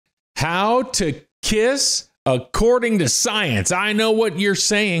How to kiss according to science. I know what you're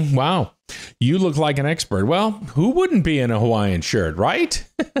saying. Wow, you look like an expert. Well, who wouldn't be in a Hawaiian shirt, right?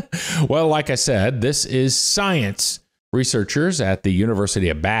 Well, like I said, this is science. Researchers at the University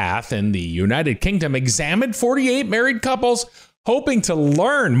of Bath in the United Kingdom examined 48 married couples, hoping to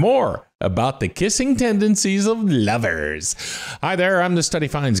learn more about the kissing tendencies of lovers. Hi there, I'm the Study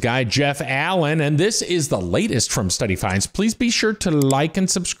Finds guy, Geoff Allen, and this is the latest from Study Finds. Please be sure to like and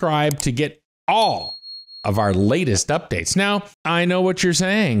subscribe to get all of our latest updates. Now, I know what you're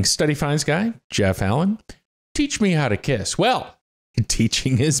saying, Study Finds guy, Geoff Allen. Teach me how to kiss. Well,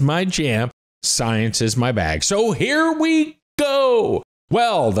 teaching is my jam. Science is my bag. So here we go.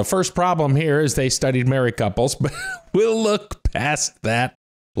 Well, the first problem here is they studied married couples, but we'll look past that.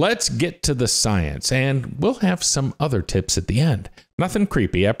 Let's get to the science, and we'll have some other tips at the end. Nothing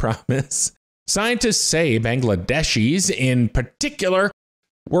creepy, I promise. Scientists say Bangladeshis in particular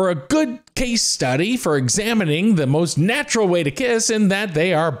were a good case study for examining the most natural way to kiss in that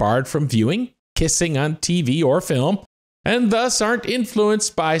they are barred from viewing kissing on TV or film, and thus aren't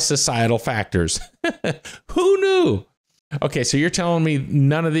influenced by societal factors. Who knew? Okay, so you're telling me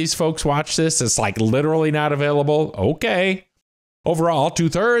none of these folks watch this? It's like literally not available? Okay. Overall,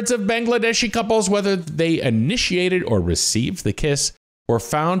 2/3 of Bangladeshi couples, whether they initiated or received the kiss, were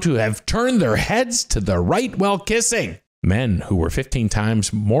found to have turned their heads to the right while kissing. Men, who were 15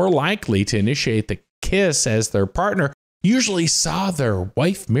 times more likely to initiate the kiss as their partner, usually saw their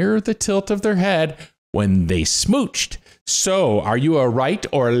wife mirror the tilt of their head when they smooched. So, are you a right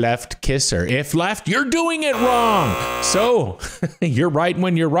or left kisser? If left, you're doing it wrong. So, you're right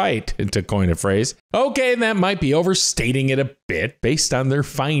when you're right, to coin a phrase. Okay, that might be overstating it a bit based on their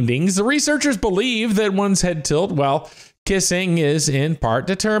findings. The researchers believe that one's head tilt, well, kissing is in part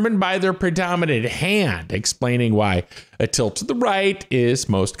determined by their predominant hand, explaining why a tilt to the right is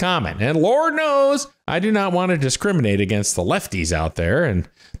most common. And Lord knows, I do not want to discriminate against the lefties out there, and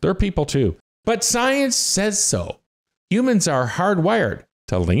they're people too. But science says so. Humans are hardwired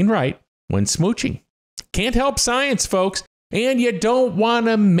to lean right when smooching. Can't help science, folks, and you don't want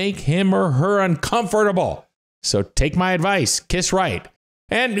to make him or her uncomfortable. So take my advice, kiss right.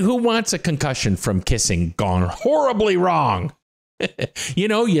 And who wants a concussion from kissing gone horribly wrong? You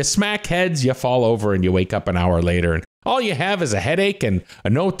know, you smack heads, you fall over, and you wake up an hour later, and all you have is a headache and a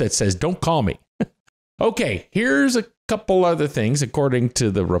note that says, "Don't call me." Okay, here's a couple other things according to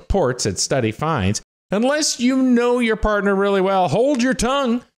the reports at Study Finds. Unless you know your partner really well, hold your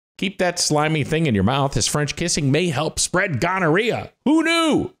tongue. Keep that slimy thing in your mouth, as French kissing may help spread gonorrhea. Who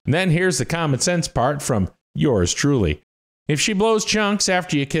knew? And then here's the common sense part from yours truly. If she blows chunks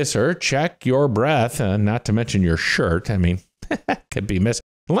after you kiss her, check your breath, not to mention your shirt. I mean, could be missed.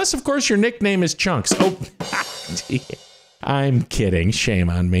 Unless, of course, your nickname is Chunks. Oh, I'm kidding. Shame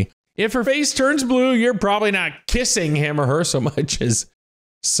on me. If her face turns blue, you're probably not kissing him or her so much as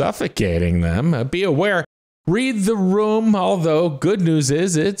suffocating them. Be aware. Read the room, although good news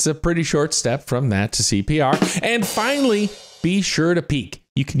is it's a pretty short step from that to CPR. And finally, be sure to peek.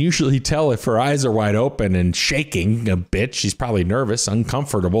 You can usually tell if her eyes are wide open and shaking a bit. She's probably nervous,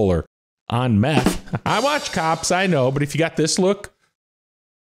 uncomfortable, or on meth. I watch Cops, I know, but if you got this look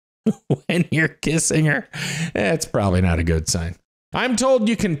when you're kissing her, it's probably not a good sign. I'm told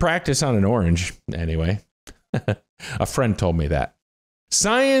you can practice on an orange. Anyway, a friend told me that.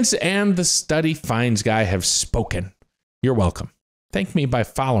 Science and the Study Finds guy have spoken. You're welcome. Thank me by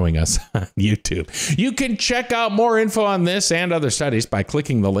following us on YouTube. You can check out more info on this and other studies by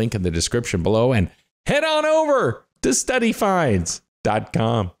clicking the link in the description below and head on over to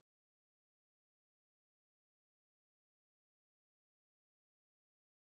studyfinds.com.